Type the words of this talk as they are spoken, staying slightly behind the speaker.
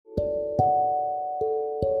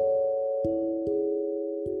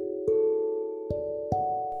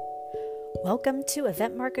Welcome to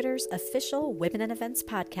Event Marketer's official Women in Events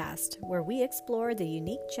podcast, where we explore the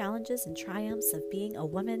unique challenges and triumphs of being a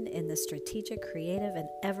woman in the strategic, creative, and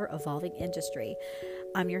ever-evolving industry.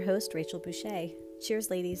 I'm your host, Rachel Boucher. Cheers,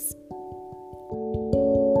 ladies.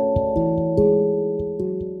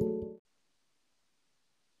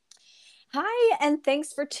 Hi, and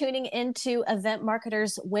thanks for tuning into Event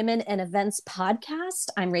Marketer's Women in Events podcast.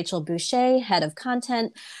 I'm Rachel Boucher, head of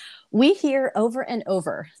content. We hear over and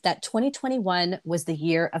over that 2021 was the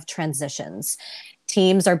year of transitions.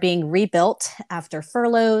 Teams are being rebuilt after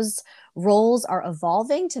furloughs. Roles are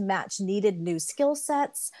evolving to match needed new skill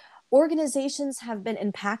sets. Organizations have been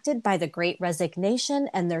impacted by the Great Resignation,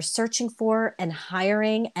 and they're searching for and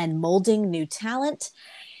hiring and molding new talent.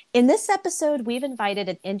 In this episode, we've invited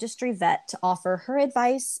an industry vet to offer her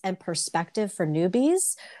advice and perspective for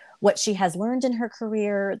newbies, what she has learned in her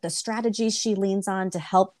career, the strategies she leans on to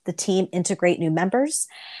help the team integrate new members.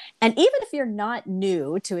 And even if you're not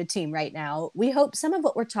new to a team right now, we hope some of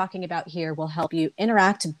what we're talking about here will help you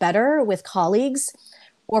interact better with colleagues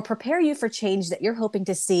or prepare you for change that you're hoping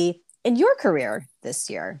to see in your career this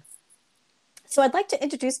year. So I'd like to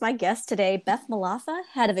introduce my guest today, Beth Malafa,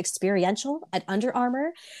 head of Experiential at Under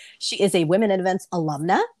Armour. She is a Women in Events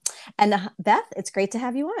alumna. And Beth, it's great to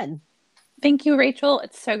have you on. Thank you, Rachel.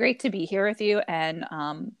 It's so great to be here with you, and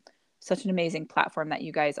such an amazing platform that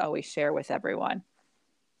you guys always share with everyone.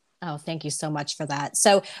 Oh, thank you so much for that.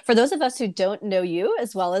 So for those of us who don't know you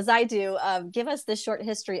as well as I do, give us the short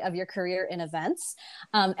history of your career in events,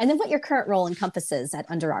 and then what your current role encompasses at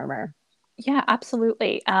Under Armour. Yeah,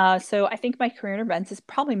 absolutely. So I think my career in events is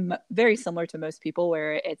probably very similar to most people,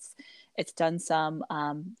 where it's done some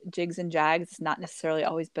jigs and jags. It's not necessarily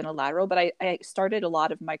always been a lateral, but I started a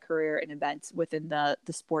lot of my career in events within the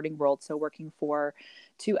sporting world. So working for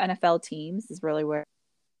 2 NFL teams is really where,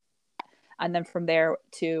 and then from there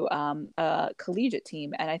to a collegiate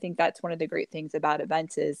team. And I think that's one of the great things about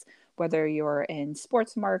events is whether you're in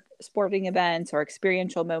sporting events or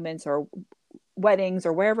experiential moments or weddings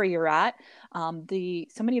or wherever you're at,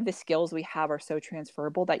 so many of the skills we have are so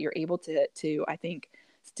transferable that you're able to I think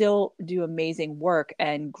still do amazing work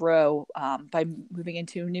and grow by moving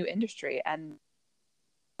into a new industry. And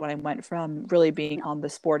when I went from really being on the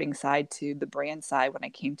sporting side to the brand side when I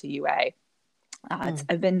came to UA,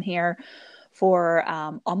 I've been here for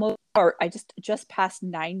I just passed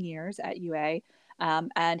 9 years at UA.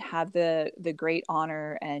 And have the great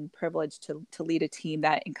honor and privilege to lead a team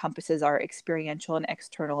that encompasses our experiential and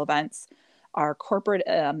external events, our corporate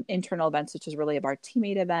internal events, which is really of our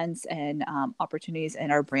teammate events and opportunities,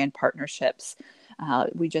 and our brand partnerships.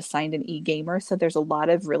 We just signed an e-gamer, so there's a lot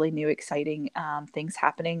of really new, exciting things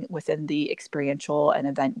happening within the experiential and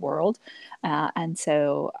event world. And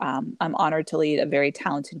so I'm honored to lead a very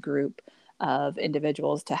talented group of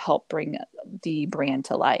individuals to help bring the brand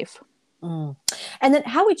to life. And then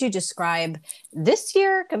how would you describe this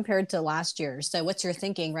year compared to last year? So what's your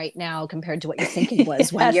thinking right now compared to what your thinking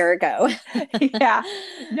was 1 year ago? Yeah,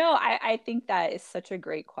 no, I think that is such a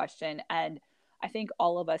great question. And I think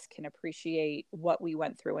all of us can appreciate what we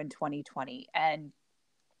went through in 2020 and,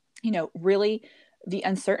 really the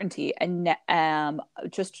uncertainty and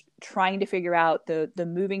just trying to figure out the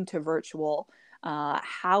moving to virtual,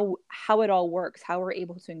 how it all works, how we're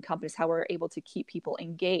able to encompass, how we're able to keep people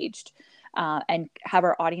engaged, and have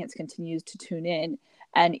our audience continues to tune in,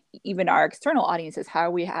 and even our external audiences, how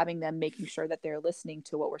are we having them making sure that they're listening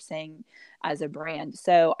to what we're saying as a brand.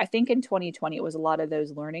 So I think in 2020 it was a lot of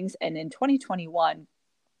those learnings, and in 2021,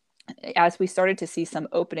 as we started to see some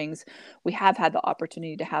openings, we have had the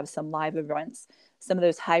opportunity to have some live events, some of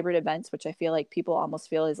those hybrid events, which I feel like people almost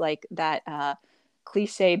feel is like that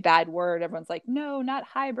cliche bad word. Everyone's like, no, not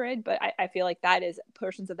hybrid, but I feel like that is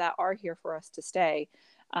portions of that are here for us to stay.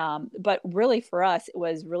 But really for us, it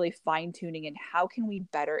was really fine tuning and how can we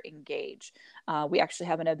better engage. We actually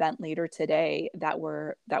have an event later today that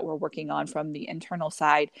we're working on from the internal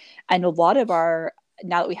side. And a lot of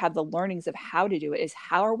now that we have the learnings of how to do it, is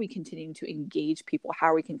how are we continuing to engage people? How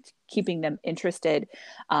are we keeping them interested?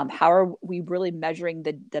 How are we really measuring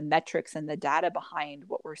the metrics and the data behind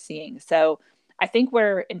what we're seeing? So I think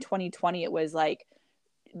where in 2020, it was like,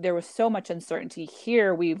 there was so much uncertainty.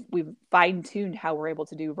 Here we've fine-tuned how we're able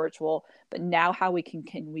to do virtual, but now how we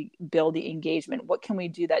can we build the engagement? What can we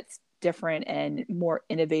do that's different and more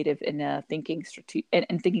innovative in thinking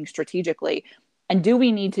strategically? And do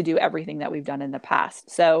we need to do everything that we've done in the past?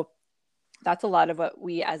 So that's a lot of what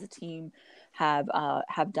we as a team have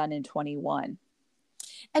done in 21.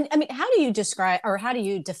 And I mean, how do you describe or how do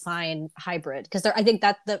you define hybrid? Because I think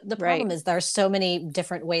that the Right. problem is there are so many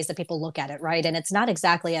different ways that people look at it, right? And it's not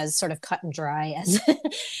exactly as sort of cut and dry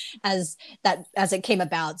as as it came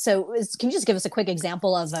about. So, can you just give us a quick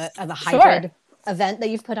example of a Sure. hybrid event that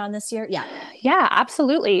you've put on this year? Yeah. Yeah,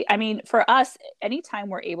 absolutely. I mean, for us, anytime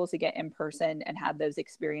we're able to get in person and have those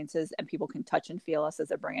experiences and people can touch and feel us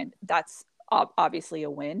as a brand, that's obviously a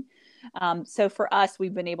win. So for us,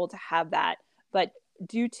 we've been able to have that. But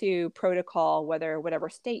due to protocol, whether whatever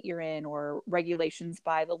state you're in or regulations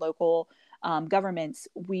by the local governments,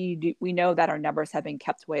 we know that our numbers have been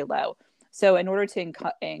kept way low. So in order to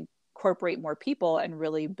incorporate more people and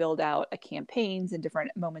really build out a campaigns and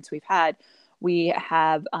different moments we've had, we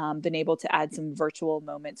have been able to add some virtual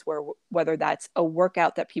moments where whether that's a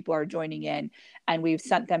workout that people are joining in, and we've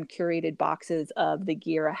sent them curated boxes of the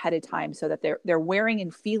gear ahead of time so that they're wearing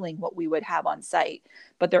and feeling what we would have on site,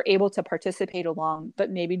 but they're able to participate along,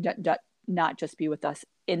 but maybe not just be with us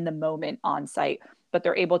in the moment on site, but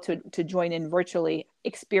they're able to join in virtually,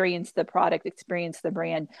 experience the product, experience the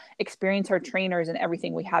brand, experience our trainers and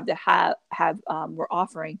everything we have to have we're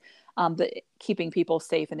offering, but keeping people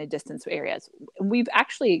safe in a distance areas. We've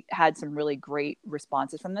actually had some really great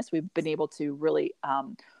responses from this. We've been able to really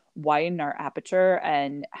widen our aperture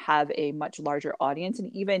and have a much larger audience, and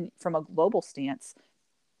even from a global stance,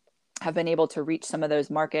 have been able to reach some of those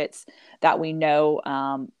markets that we know,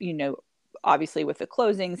 obviously with the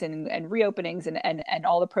closings and reopenings and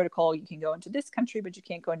all the protocol, you can go into this country, but you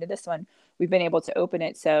can't go into this one. We've been able to open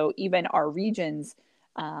it. So even our regions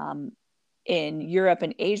in Europe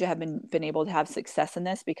and Asia have been able to have success in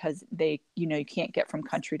this because you can't get from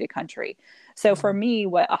country to country. So for me,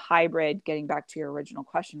 what a hybrid, getting back to your original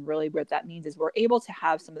question, really what that means is we're able to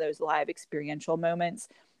have some of those live experiential moments,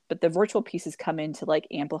 but the virtual pieces come in to like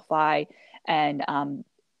amplify and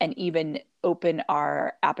even open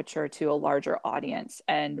our aperture to a larger audience.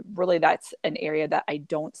 And really that's an area that I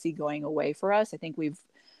don't see going away for us. I think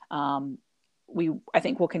I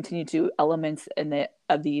think we'll continue to elements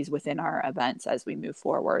of these within our events as we move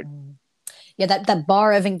forward. Yeah, that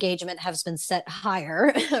bar of engagement has been set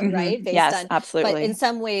higher, right? Based Yes, on, but in absolutely.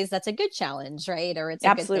 some ways that's a good challenge, right? Or it's a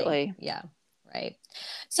good thing. Absolutely. Yeah. Right.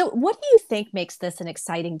 So, what do you think makes this an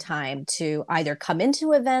exciting time to either come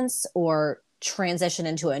into events or transition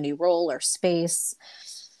into a new role or space?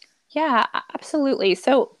 Yeah, absolutely.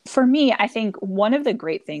 So for me, I think one of the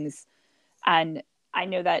great things, and I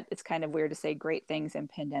know that it's kind of weird to say great things in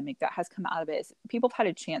pandemic that has come out of it, is people have had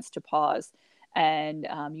a chance to pause. And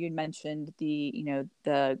you had mentioned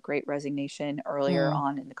the Great Resignation earlier Mm,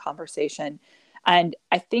 on in the conversation, and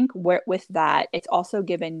I think with that, it's also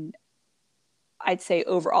given, I'd say,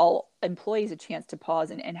 overall employees a chance to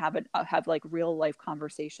pause and have like real life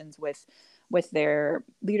conversations with their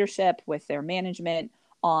leadership, with their management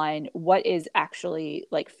on what is actually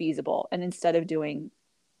like feasible. And instead of doing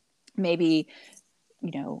maybe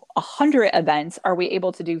 100 events, are we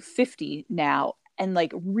able to do 50 now and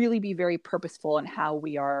like really be very purposeful in how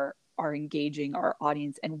we are engaging our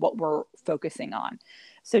audience and what we're focusing on.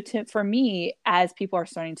 So for me, as people are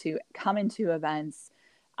starting to come into events,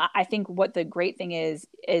 I think what the great thing is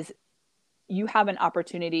you have an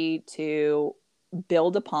opportunity to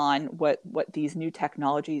build upon what these new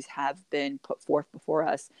technologies have been put forth before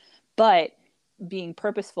us, but being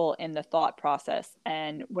purposeful in the thought process.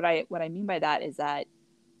 And what I mean by that is that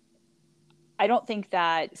I don't think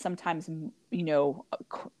that sometimes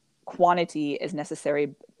quantity is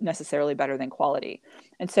necessarily better than quality.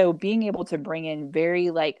 And so being able to bring in very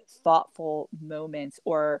like thoughtful moments,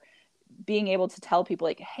 or being able to tell people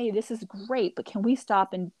like, hey, this is great, but can we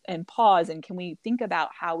stop and pause, and can we think about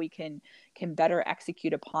how we can better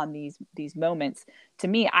execute upon these moments? To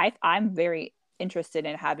me, I'm very interested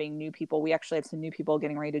in having new people. We actually have some new people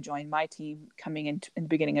getting ready to join my team coming in the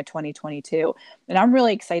beginning of 2022, and I'm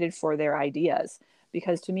really excited for their ideas,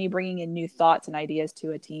 because to me, bringing in new thoughts and ideas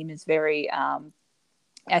to a team is very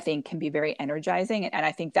I think can be very energizing. And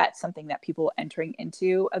I think that's something that people entering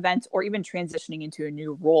into events or even transitioning into a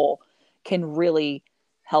new role can really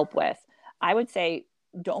help with. I would say,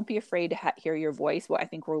 don't be afraid to hear your voice. What I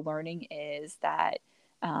think we're learning is that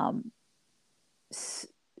um,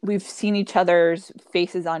 we've seen each other's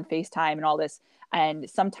faces on FaceTime and all this. And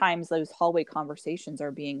sometimes those hallway conversations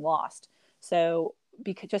are being lost. So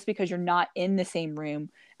just because you're not in the same room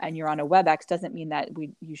and you're on a WebEx doesn't mean that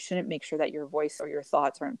you shouldn't make sure that your voice or your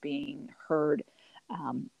thoughts aren't being heard.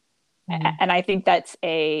 Um, mm. and I think that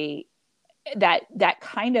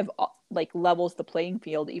kind of like levels the playing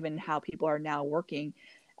field, even how people are now working,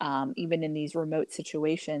 even in these remote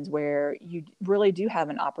situations where you really do have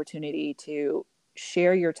an opportunity to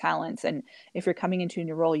share your talents. And if you're coming into a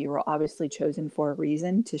new role, you were obviously chosen for a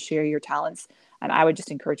reason to share your talents. And I would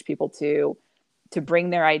just encourage people to bring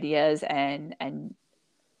their ideas and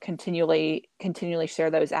continually share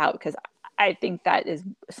those out, because I think that is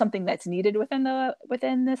something that's needed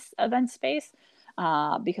within this event space,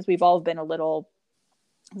 because we've all been a little,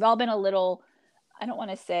 I don't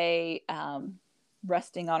want to say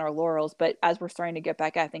resting on our laurels, but as we're starting to get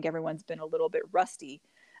back, I think everyone's been a little bit rusty.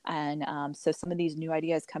 And so some of these new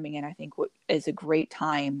ideas coming in, I think is a great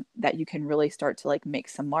time that you can really start to like make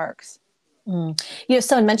some marks.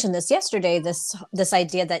 Someone mentioned this yesterday, this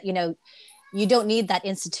idea that, you don't need that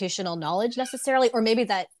institutional knowledge necessarily, or maybe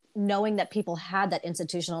that knowing that people had that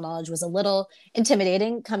institutional knowledge was a little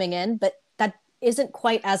intimidating coming in, but that isn't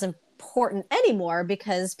quite as important anymore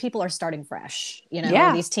because people are starting fresh.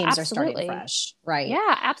 Yeah, These teams are starting absolutely. fresh. Right.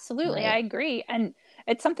 Yeah, absolutely. I Right. agree. And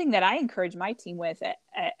it's something that I encourage my team with,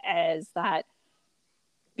 as that,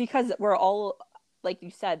 because we're all, like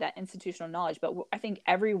you said, that institutional knowledge, but I think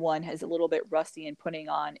everyone has a little bit rusty in putting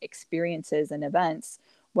on experiences and events,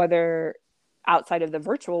 whether outside of the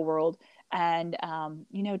virtual world. And,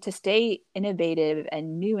 to stay innovative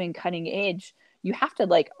and new and cutting edge, you have to,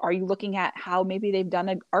 like, are you looking at how maybe they've done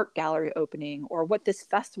an art gallery opening or what this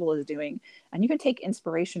festival is doing? And you can take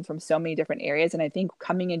inspiration from so many different areas. And I think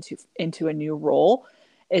coming into a new role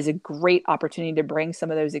is a great opportunity to bring some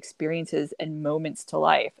of those experiences and moments to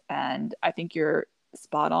life. And I think you're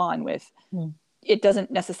spot on with, Mm. it doesn't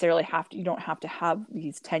necessarily you don't have to have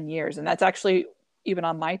these 10 years. And that's actually, even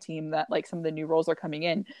on my team, that like some of the new roles are coming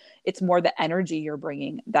in, it's more the energy you're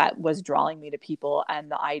bringing that was drawing me to people and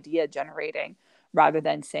the idea generating, rather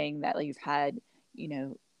than saying that like, you've had,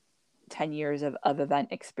 10 years of event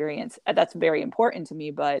experience. That's very important to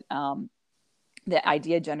me, but the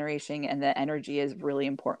idea generation and the energy is really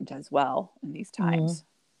important as well in these Mm. times.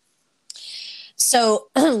 So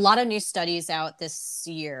a lot of new studies out this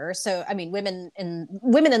year. So I mean, women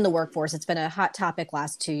in the workforce, it's been a hot topic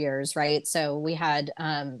last 2 years, right? So we had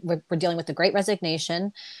we're dealing with the Great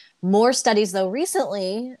Resignation. More studies though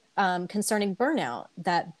recently concerning burnout.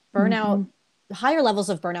 That burnout, Mm-hmm. higher levels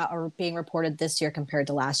of burnout are being reported this year compared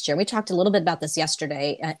to last year. We talked a little bit about this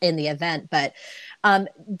yesterday in the event, but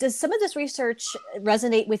does some of this research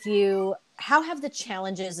resonate with you? How have the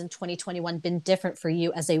challenges in 2021 been different for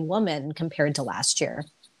you as a woman compared to last year?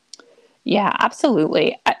 Yeah,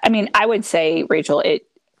 absolutely. I mean, I would say, Rachel, it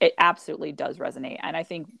absolutely does resonate, and I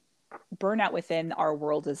think burnout within our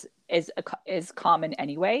world is common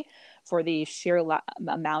anyway, for the sheer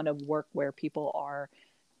amount of work where people are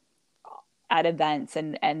at events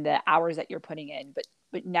and the hours that you're putting in.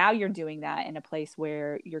 But now you're doing that in a place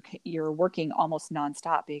where you're working almost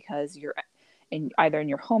nonstop, because you're either in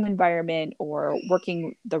your home environment or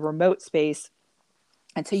working the remote space,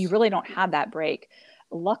 and so you really don't have that break.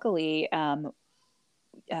 Luckily, UA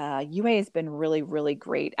has been really, really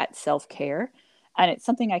great at self-care. And it's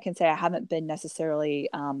something I can say I haven't been necessarily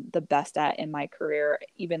the best at in my career,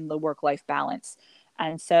 even the work-life balance.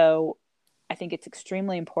 And so I think it's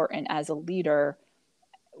extremely important as a leader,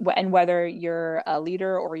 and whether you're a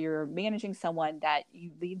leader or you're managing someone, that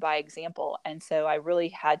you lead by example. And so I really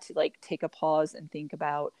had to like take a pause and think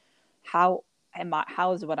about how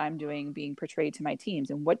is what I'm doing being portrayed to my teams,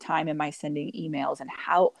 and what time am I sending emails, and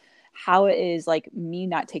how it is like me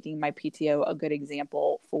not taking my PTO a good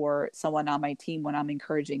example for someone on my team when I'm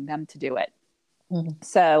encouraging them to do it. Mm-hmm.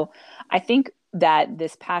 So I think that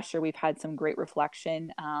this past year we've had some great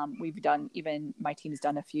reflection. We've done, even my team's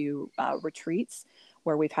done a few retreats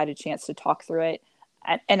where we've had a chance to talk through it.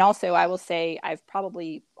 And also, I will say, I've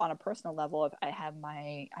probably, on a personal level, I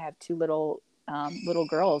have two little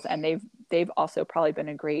girls, and they've also probably been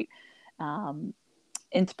a great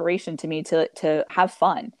inspiration to me to have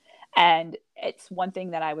fun. And it's one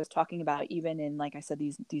thing that I was talking about, even in, like I said,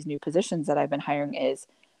 these new positions that I've been hiring, is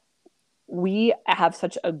we have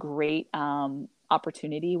such a great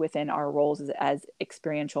opportunity within our roles as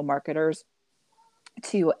experiential marketers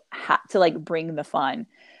to like bring the fun.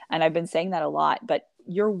 And I've been saying that a lot, but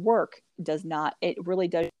your work does not, it really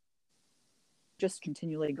does just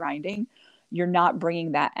continually grinding. You're not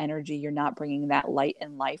bringing that energy, you're not bringing that light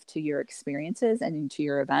and life to your experiences and into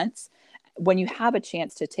your events. When you have a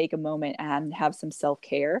chance to take a moment and have some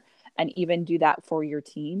self-care, and even do that for your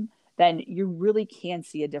team, then you really can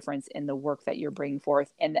see a difference in the work that you're bringing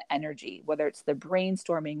forth and the energy, whether it's the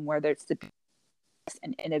brainstorming, whether it's the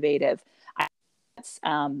and innovative. That's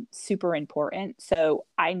super important. So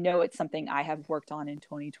I know it's something I have worked on in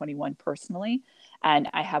 2021 personally, and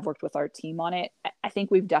I have worked with our team on it. I think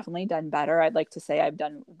we've definitely done better. I'd like to say I've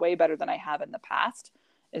done way better than I have in the past.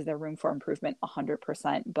 Is there room for improvement?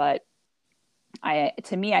 100%. But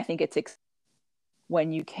To me, I think it's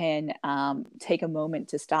when you can take a moment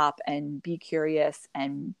to stop and be curious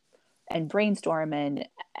and brainstorm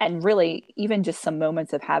and really even just some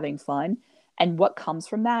moments of having fun. And what comes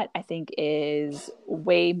from that, I think, is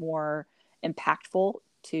way more impactful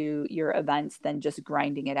to your events than just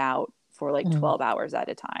grinding it out for like Mm, 12 hours at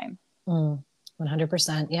a time.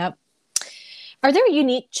 100%. Yep. Are there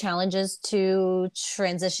unique challenges to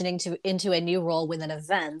transitioning into a new role within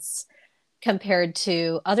events compared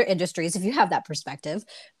to other industries, if you have that perspective,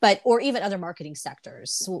 but or even other marketing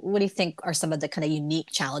sectors? What do you think are some of the kind of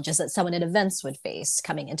unique challenges that someone in events would face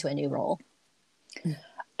coming into a new role?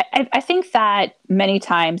 I think that many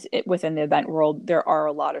times within the event world, there are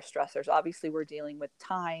a lot of stressors. Obviously, we're dealing with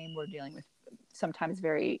time, we're dealing with sometimes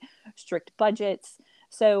very strict budgets.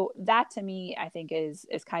 So that to me, I think is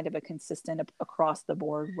kind of a consistent across the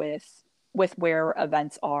board with where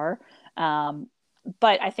events are. Um,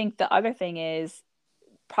 but I think the other thing is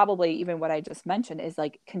probably even what I just mentioned is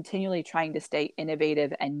like continually trying to stay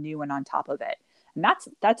innovative and new and on top of it. And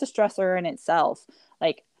that's a stressor in itself.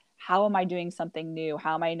 Like, how am I doing something new?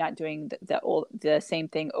 How am I not doing the same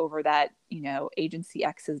thing over that, agency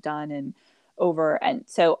X has done and over? And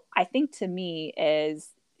so I think to me is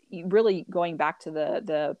really going back to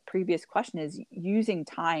the previous question is using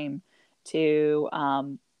time to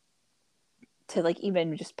like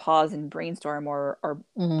even just pause and brainstorm or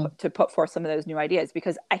Mm, to put forth some of those new ideas,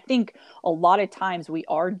 because I think a lot of times we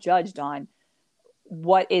are judged on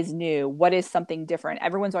what is new, what is something different.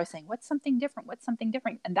 Everyone's always saying what's something different, what's something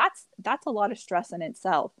different, and that's a lot of stress in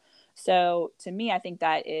itself. So to me, I think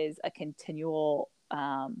that is a continual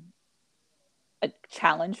a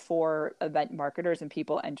challenge for event marketers and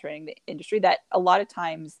people entering the industry that a lot of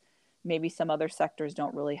times maybe some other sectors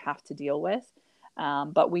don't really have to deal with.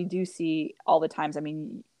 But we do see all the times. I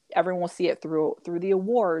mean, everyone will see it through the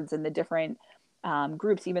awards and the different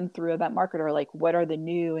groups, even through Event Marketer, like what are the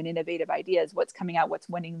new and innovative ideas, what's coming out, what's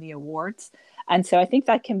winning the awards. And so I think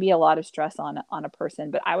that can be a lot of stress on a person.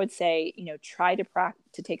 But I would say, try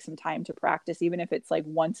to take some time to practice, even if it's like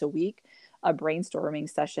once a week, a brainstorming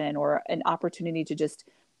session or an opportunity to just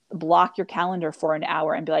block your calendar for an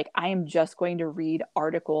hour and be like, I am just going to read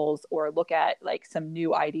articles or look at like some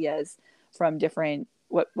new ideas from different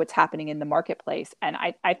what's happening in the marketplace. And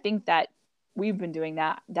I think that we've been doing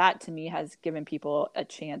that. That to me has given people a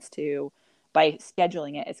chance to, by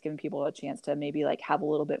scheduling it, it's given people a chance to maybe like have a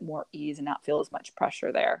little bit more ease and not feel as much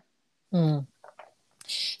pressure there. mm.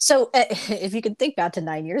 So, if you could think back to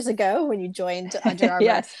 9 years ago when you joined Under Armour,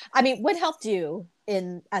 Yes. I mean, what helped you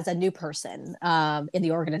in as a new person in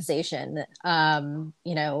the organization? And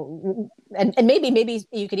maybe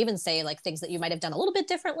you could even say like things that you might have done a little bit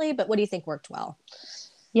differently. But what do you think worked well?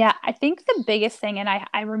 Yeah, I think the biggest thing, and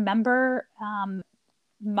I remember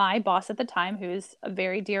my boss at the time, who's a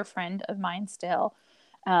very dear friend of mine still,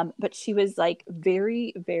 but she was like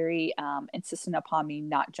very, very insistent upon me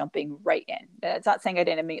not jumping right in. It's not saying I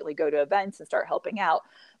didn't immediately go to events and start helping out,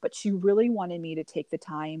 but she really wanted me to take the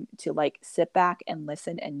time to like sit back and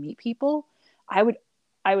listen and meet people. I would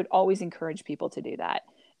I would always encourage people to do that,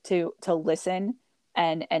 to listen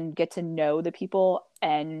and get to know the people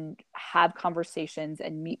and have conversations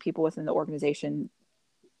and meet people within the organization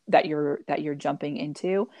that you're jumping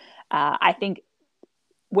into. I think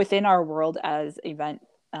within our world as event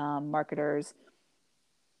marketers,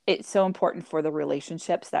 it's so important for the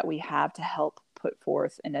relationships that we have to help put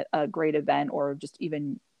forth in a great event or just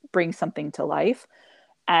even bring something to life.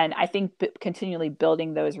 And I think continually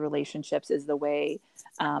building those relationships is the way,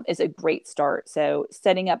 is a great start. So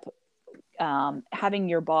setting up, having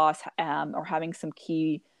your boss or having some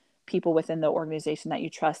key people within the organization that you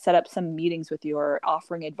trust set up some meetings with you or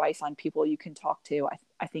offering advice on people you can talk to,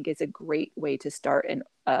 I think is a great way to start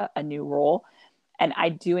a new role. And I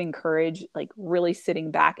do encourage like really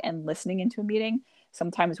sitting back and listening into a meeting.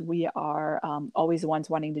 Sometimes we are always the ones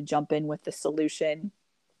wanting to jump in with the solution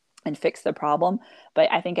and fix the problem,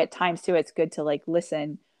 but I think at times too it's good to like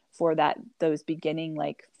listen for those beginning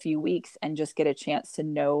like few weeks and just get a chance to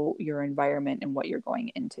know your environment and what you're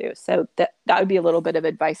going into. So that would be a little bit of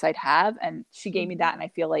advice I'd have, and she gave me that, and I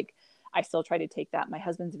feel like I still try to take that. My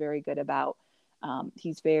husband's very good about,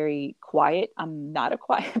 he's very quiet. I'm not a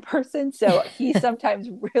quiet person, so he's sometimes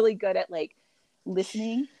really good at like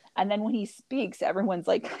listening. And then when he speaks, everyone's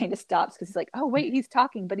like kind of stops because he's like, oh wait, he's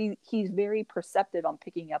talking, but he's very perceptive on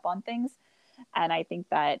picking up on things. And I think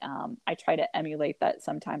that I try to emulate that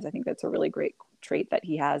sometimes. I think that's a really great trait that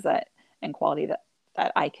he has, that and quality that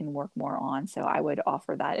I can work more on. So I would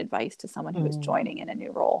offer that advice to someone who is Mm. joining in a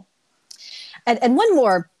new role. And one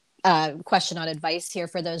more question on advice here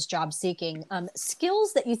for those job seeking.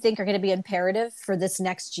 Skills that you think are going to be imperative for this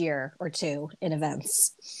next year or two in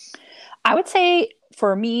events. I would say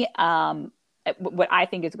for me, what I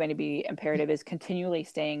think is going to be imperative is continually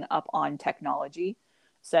staying up on technology.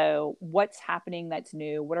 So what's happening that's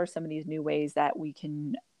new? What are some of these new ways that we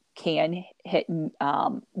can hit and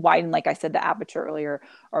widen, like I said, the aperture earlier,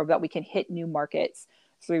 or that we can hit new markets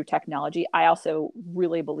through technology? I also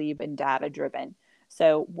really believe in data driven.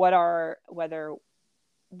 So whatever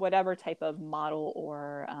type of model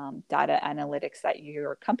or data analytics that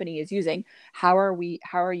your company is using, how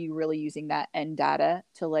are you really using that end data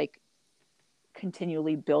to like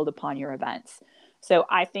continually build upon your events? So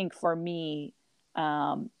I think for me,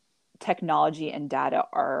 technology and data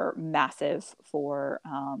are massive for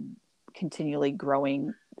continually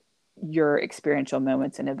growing your experiential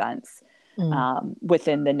moments and events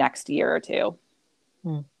within the next year or two.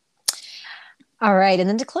 All right. And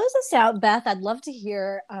then to close us out, Beth, I'd love to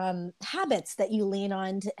hear habits that you lean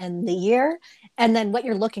on to end the year, and then what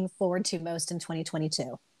you're looking forward to most in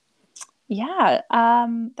 2022. Yeah,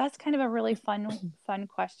 that's kind of a really fun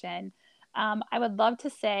question. I would love to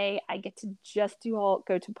say I get to just go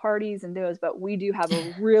to parties and those, but we do have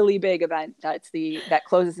a really big event that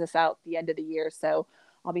closes us out the end of the year. So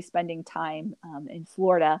I'll be spending time in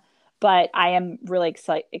Florida, but I am really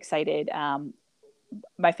excited.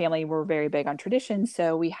 My family, we're very big on tradition,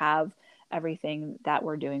 so we have everything that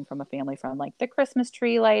we're doing from a family, from like the Christmas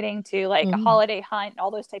tree lighting to like a holiday hunt, all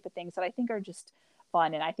those type of things that I think are just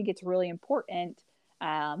fun. And I think it's really important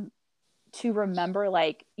to remember,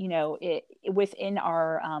 like, within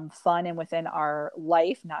our fun and within our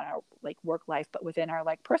life, not our like work life, but within our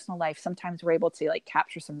like personal life, sometimes we're able to like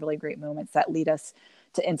capture some really great moments that lead us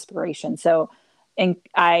to inspiration. So, and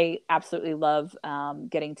I absolutely love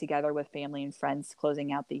getting together with family and friends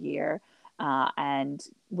closing out the year. And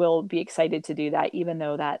we'll be excited to do that, even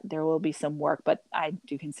though that there will be some work, but I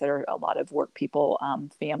do consider a lot of work people,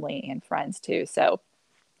 family and friends too. So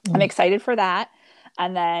I'm excited for that.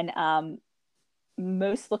 And then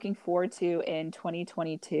most looking forward to in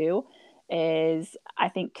 2022 is, I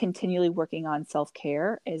think, continually working on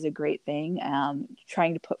self-care is a great thing.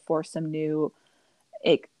 Trying to put forth some new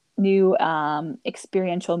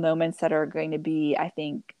experiential moments that are going to be, I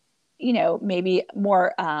think, maybe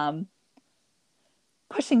more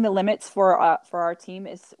pushing the limits for our team.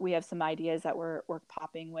 Is we have some ideas that we're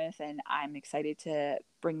popping with, and I'm excited to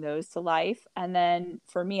bring those to life. And then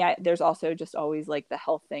for me, there's also just always like the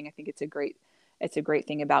health thing. I think it's a great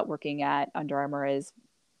thing about working at Under Armour is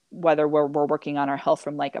whether we're working on our health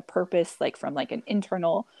from like a purpose, like from like an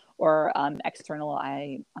internal or external.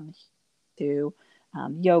 I'm to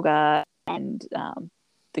yoga and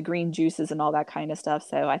the green juices and all that kind of stuff.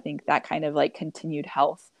 So I think that kind of like continued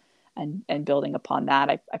health and building upon that,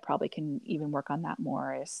 I probably can even work on that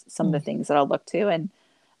more, is some of the things that I'll look to, and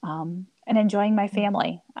enjoying my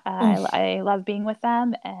family. I love being with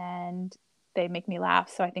them, and they make me laugh.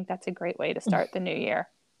 So I think that's a great way to start the new year.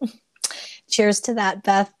 Cheers to that,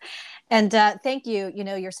 Beth. And thank you.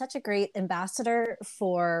 You're such a great ambassador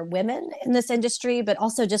for women in this industry, but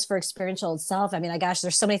also just for Experiential itself. I mean, gosh,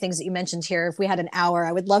 there's so many things that you mentioned here. If we had an hour,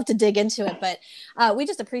 I would love to dig into it, but we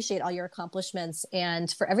just appreciate all your accomplishments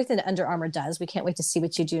and for everything that Under Armour does. We can't wait to see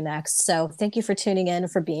what you do next. So thank you for tuning in,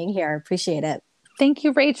 for being here. Appreciate it. Thank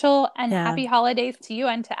you, Rachel, and happy holidays to you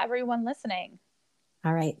and to everyone listening.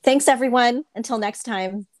 All right. Thanks, everyone. Until next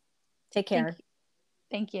time, take care.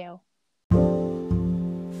 Thank you.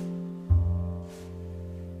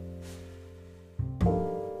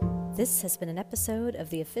 This has been an episode of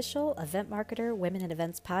the official Event Marketer Women in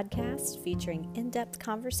Events podcast, featuring in-depth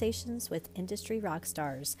conversations with industry rock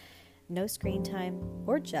stars. No screen time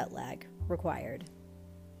or jet lag required.